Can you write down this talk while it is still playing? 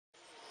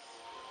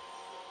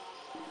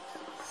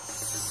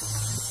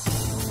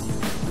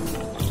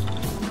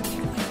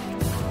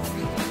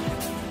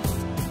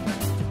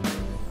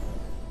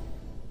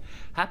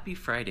Happy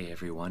Friday,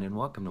 everyone, and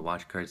welcome to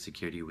WatchGuard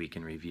Security Week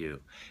in Review,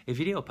 a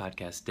video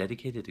podcast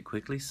dedicated to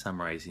quickly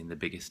summarizing the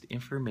biggest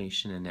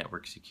information and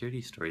network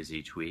security stories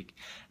each week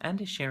and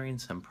to sharing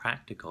some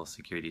practical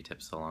security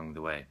tips along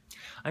the way.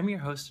 I'm your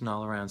host and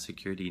all-around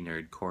security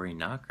nerd, Corey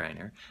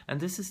Nachreiner,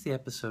 and this is the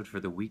episode for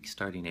the week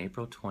starting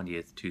April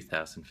 20th,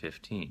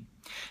 2015.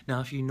 Now,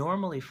 if you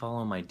normally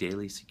follow my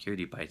daily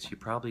security bites, you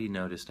probably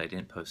noticed I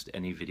didn't post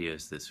any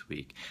videos this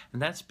week,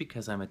 and that's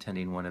because I'm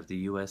attending one of the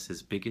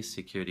US's biggest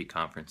security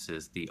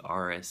conferences, the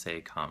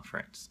RSA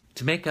conference.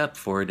 To make up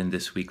for it in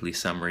this weekly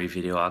summary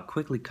video, I'll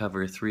quickly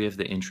cover 3 of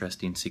the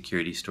interesting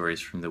security stories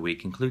from the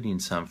week, including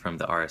some from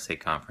the RSA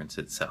conference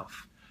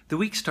itself. The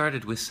week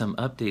started with some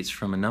updates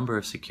from a number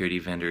of security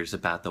vendors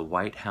about the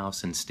White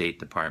House and State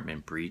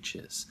Department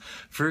breaches.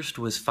 First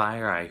was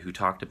FireEye, who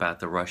talked about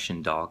the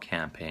Russian doll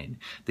campaign.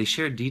 They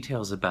shared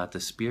details about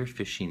the spear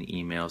phishing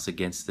emails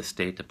against the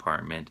State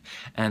Department,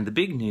 and the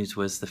big news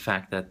was the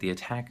fact that the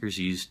attackers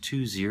used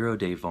 2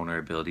 zero-day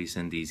vulnerabilities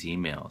in these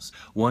emails.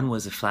 One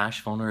was a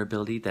flash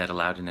vulnerability that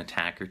allowed an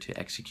attacker to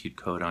execute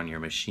code on your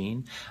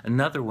machine.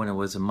 Another one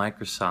was a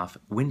Microsoft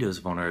Windows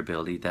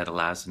vulnerability that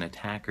allows an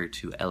attacker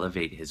to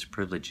elevate his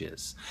privileges.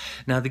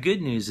 Now, the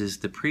good news is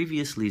the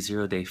previously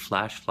zero-day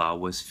flash flaw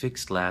was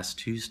fixed last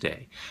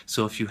Tuesday,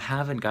 so if you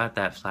haven't got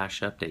that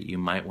flash update, you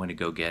might want to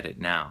go get it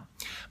now.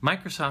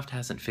 Microsoft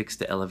hasn't fixed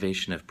the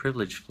elevation of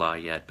privilege flaw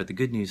yet, but the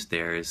good news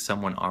there is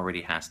someone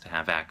already has to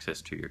have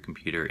access to your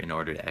computer in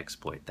order to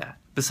exploit that.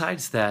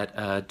 Besides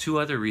that, 2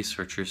 other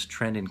researchers,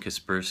 Trent and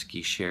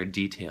Kaspersky, shared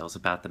details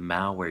about the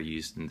malware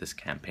used in this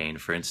campaign.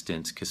 For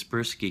instance,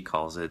 Kaspersky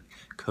calls it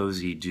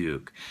Cozy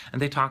Duke,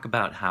 and they talk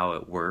about how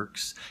it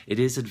works. It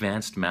is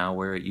advanced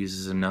malware. It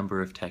uses a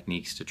number of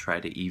techniques to try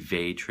to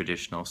evade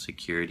traditional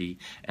security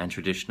and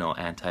traditional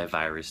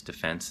antivirus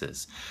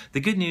defenses.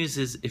 The good news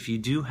is if you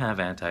do have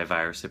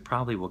antivirus, it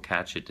probably will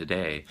catch it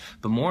today.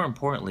 But more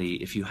importantly,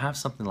 if you have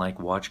something like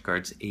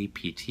WatchGuard's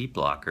APT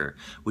blocker,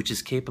 which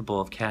is capable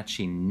of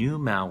catching new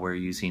malware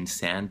using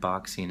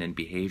sandboxing and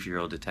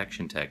behavioral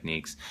detection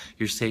techniques,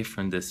 you're safe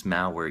from this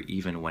malware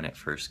even when it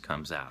first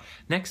comes out.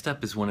 Next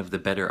up is one of the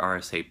better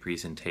RSA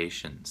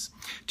presentations.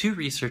 2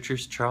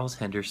 researchers, Charles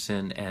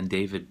Henderson and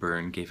David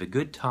Byrne, gave a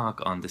good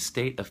talk on the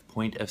state of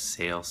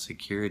point-of-sale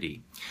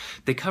security.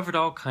 They covered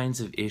all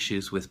kinds of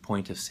issues with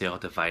point-of-sale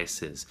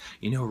devices,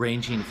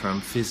 ranging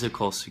from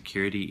physical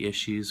security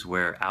issues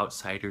where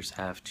outsiders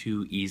have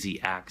too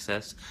easy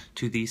access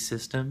to these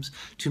systems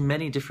to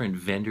many different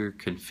vendor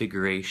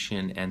configuration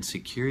and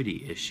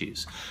security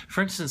issues.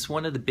 For instance,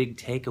 one of the big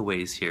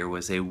takeaways here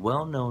was a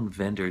well-known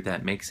vendor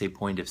that makes a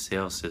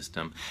point-of-sale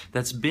system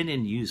that's been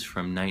in use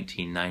from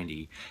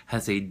 1990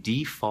 has a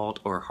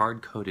default or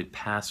hard-coded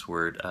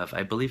password of,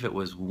 I believe it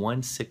was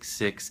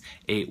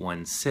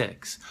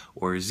 166816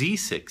 or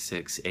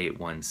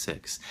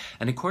Z66816.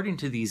 And according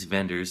to these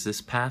vendors,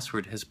 this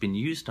password has been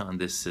used on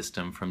this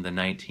system from the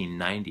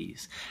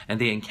 1990s, and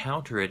they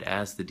encounter it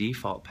as the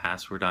default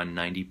password on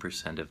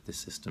 90% of the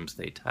systems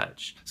they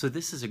touch. So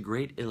this is a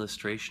great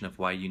illustration of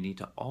why you need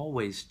to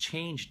always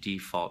change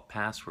default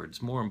passwords.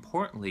 More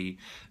importantly,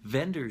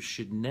 vendors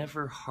should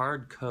never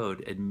hard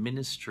code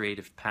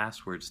administrative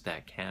passwords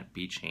that can't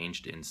be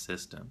changed in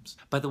systems.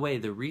 By the way,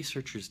 the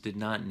researchers did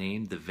not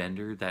name the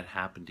vendor that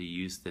happened to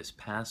use this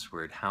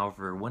password.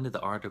 However, one of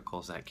the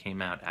articles that came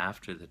out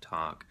after the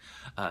talk,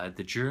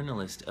 the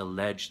journalist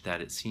alleged that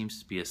it seems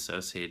to be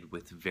associated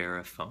with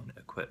Verifone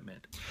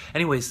equipment.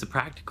 Anyways, the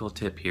practical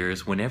tip here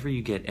is whenever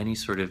you get any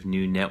sort of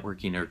new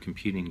networking or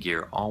computing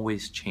gear,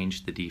 always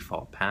change the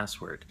default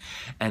password.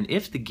 And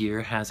if the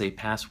gear has a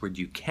password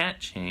you can't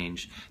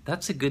change,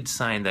 that's a good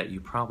sign that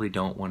you probably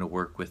don't want to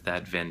work with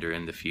that vendor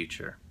in the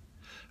future.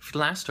 For the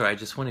last story, I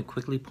just want to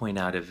quickly point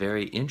out a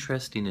very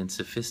interesting and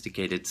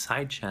sophisticated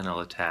side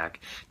channel attack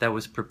that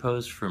was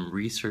proposed from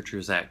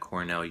researchers at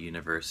Cornell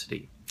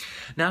University.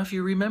 Now, if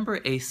you remember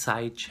a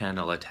side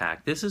channel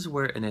attack, this is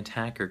where an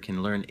attacker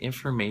can learn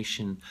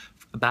information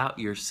about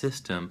your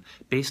system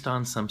based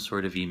on some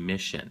sort of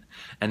emission.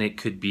 And it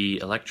could be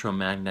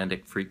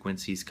electromagnetic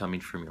frequencies coming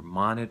from your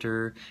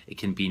monitor, it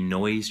can be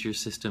noise your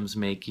system's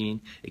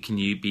making, it can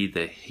be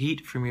the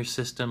heat from your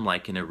system,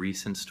 like in a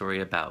recent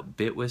story about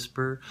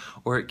BitWhisper,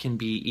 or it can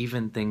be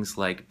even things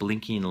like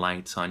blinking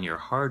lights on your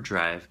hard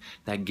drive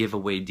that give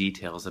away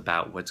details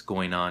about what's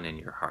going on in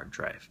your hard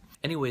drive.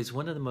 Anyways,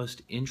 one of the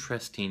most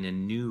interesting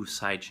and new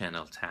side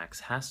channel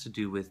attacks has to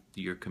do with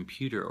your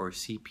computer or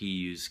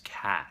CPU's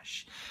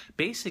cache.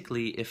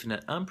 Basically, if an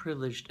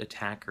unprivileged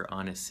attacker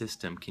on a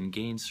system can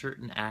gain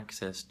certain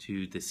access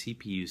to the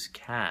CPU's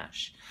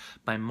cache,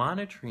 by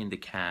monitoring the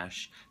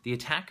cache, the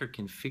attacker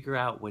can figure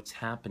out what's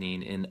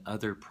happening in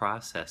other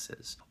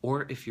processes.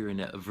 Or if you're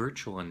in a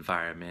virtual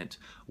environment,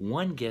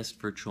 one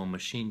guest virtual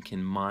machine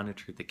can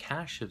monitor the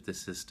cache of the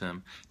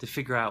system to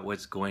figure out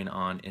what's going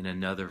on in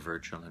another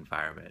virtual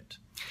environment.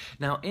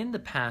 Now, in the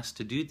past,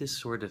 to do this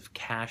sort of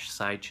cache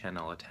side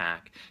channel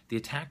attack, the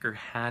attacker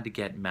had to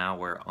get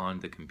malware on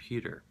the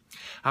computer.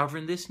 However,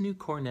 in this new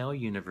Cornell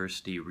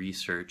University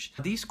research,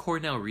 these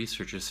Cornell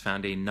researchers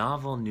found a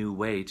novel new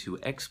way to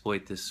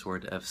exploit this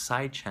sort of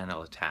side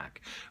channel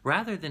attack.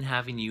 Rather than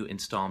having you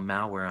install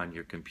malware on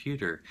your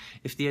computer,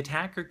 if the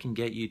attacker can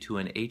get you to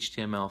an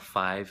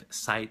HTML5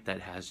 site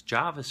that has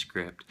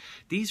JavaScript,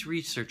 these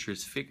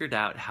researchers figured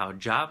out how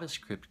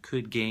JavaScript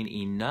could gain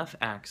enough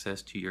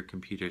access to your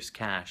computer's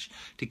cache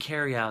to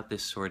carry out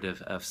this sort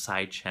of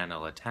side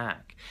channel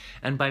attack.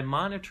 And by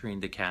monitoring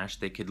the cache,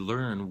 they could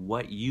learn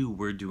what you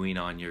were doing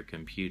on your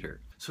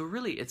computer. So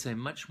really, it's a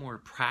much more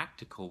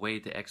practical way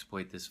to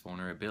exploit this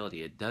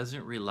vulnerability. It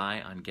doesn't rely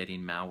on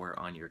getting malware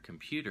on your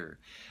computer.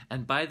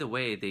 And by the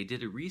way, they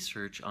did a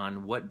research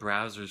on what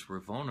browsers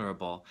were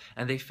vulnerable,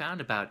 and they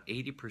found about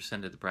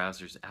 80% of the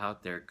browsers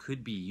out there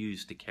could be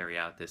used to carry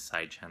out this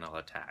side channel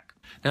attack.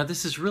 Now,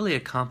 this is really a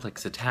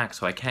complex attack,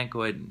 so I can't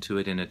go into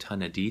it in a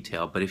ton of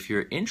detail, but if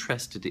you're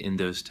interested in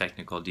those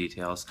technical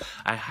details,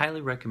 I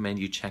highly recommend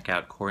you check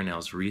out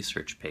Cornell's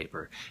research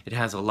paper. It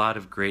has a lot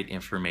of great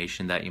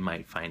information that you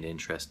might find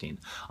interesting.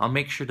 I'll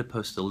make sure to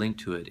post a link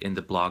to it in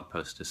the blog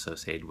post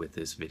associated with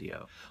this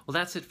video. Well,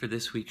 that's it for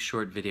this week's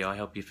short video. I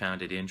hope you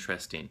found it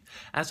interesting.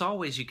 As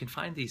always, you can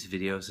find these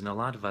videos and a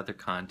lot of other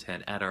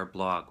content at our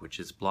blog, which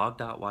is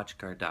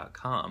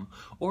blog.watchguard.com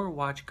or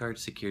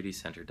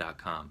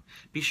watchguard-security-center.com.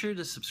 Be sure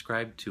to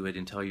subscribe to it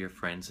and tell your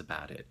friends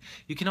about it.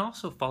 You can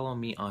also follow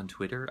me on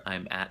Twitter.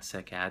 I'm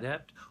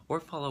 @SecAdept, or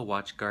follow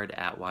WatchGuard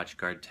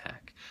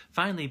 @WatchGuardTech.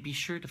 Finally, be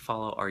sure to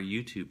follow our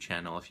YouTube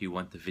channel if you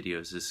want the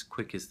videos as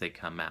quick as they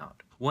come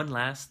out. One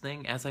last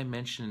thing, as I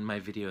mentioned in my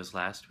videos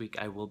last week,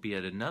 I will be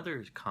at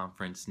another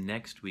conference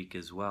next week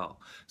as well.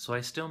 So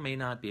I still may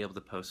not be able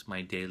to post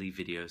my daily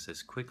videos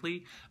as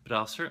quickly, but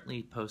I'll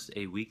certainly post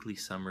a weekly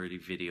summary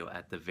video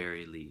at the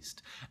very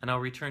least. And I'll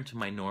return to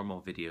my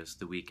normal videos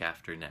the week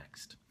after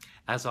next.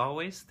 As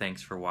always,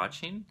 thanks for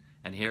watching,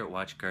 and here at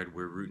WatchGuard,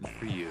 we're rooting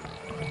for you.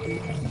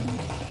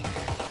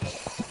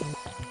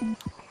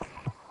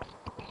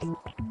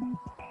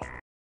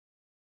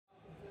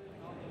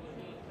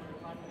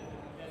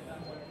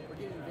 We're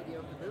getting video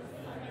of the booth.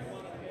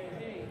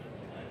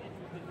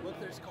 Look,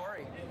 there's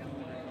Corey.